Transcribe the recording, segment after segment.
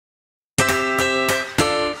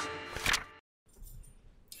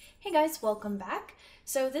Hey guys, welcome back.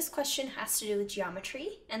 So this question has to do with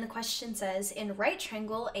geometry, and the question says, in right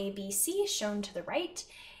triangle ABC shown to the right,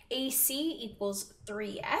 AC equals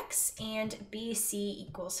 3x and BC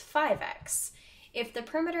equals 5x. If the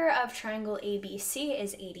perimeter of triangle ABC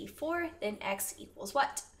is 84, then x equals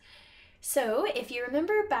what? So if you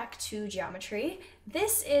remember back to geometry,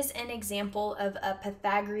 this is an example of a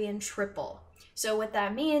Pythagorean triple. So what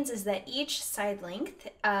that means is that each side length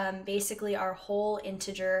basically are whole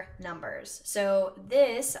integer numbers. So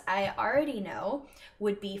this, I already know,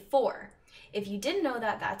 would be 4. If you didn't know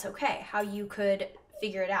that, that's okay. How you could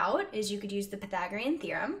figure it out is you could use the Pythagorean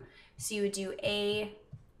Theorem. So you would do a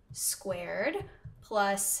squared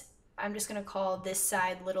plus, I'm just going to call this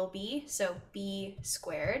side little b, so b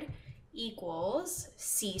squared equals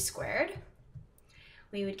c squared.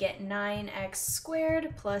 We would get 9x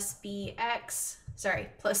squared plus b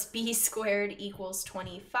squared equals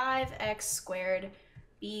 25x squared,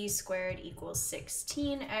 b squared equals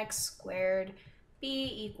 16x squared,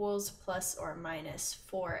 b equals plus or minus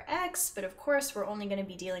 4x, but of course we're only going to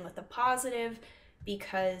be dealing with the positive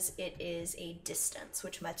because it is a distance,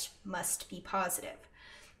 which must be positive.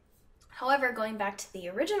 However, going back to the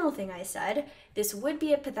original thing I said, this would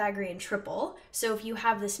be a Pythagorean triple. So if you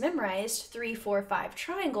have this memorized, 3, 4, 5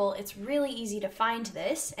 triangle, it's really easy to find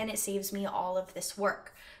this and it saves me all of this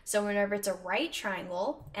work. So whenever it's a right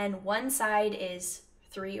triangle and one side is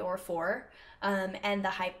 3 or 4 and the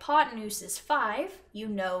hypotenuse is 5, you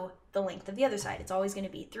know the length of the other side. It's always going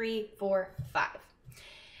to be 3, 4, 5.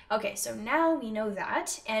 Okay, so now we know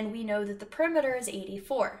that, and we know that the perimeter is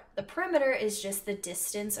 84. The perimeter is just the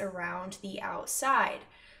distance around the outside.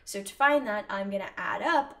 So to find that, I'm going to add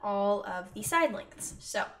up all of the side lengths.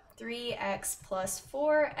 So 3x plus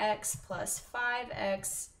 4x plus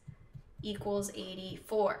 5x equals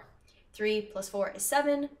 84. 3 plus 4 is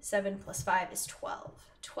 7. 7 plus 5 is 12.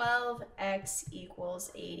 12x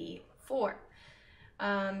equals 84.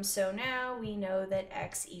 So now we know that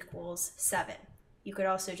x equals 7. You could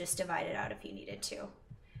also just divide it out if you needed to.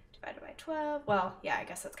 Divided by 12, well, yeah, I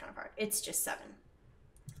guess that's kind of hard. It's just 7.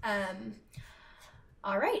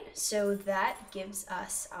 All right, so that gives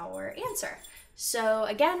us our answer. So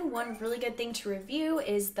again, one really good thing to review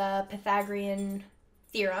is the Pythagorean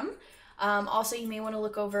Theorem. Also, you may want to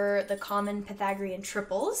look over the common Pythagorean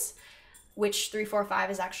triples, which 3, 4,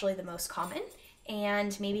 5 is actually the most common,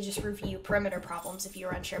 and maybe just review perimeter problems if you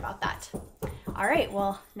were unsure about that. All right,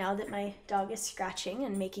 well, now that my dog is scratching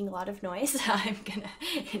and making a lot of noise, I'm gonna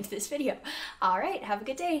end this video. All right, have a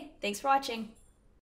good day. Thanks for watching.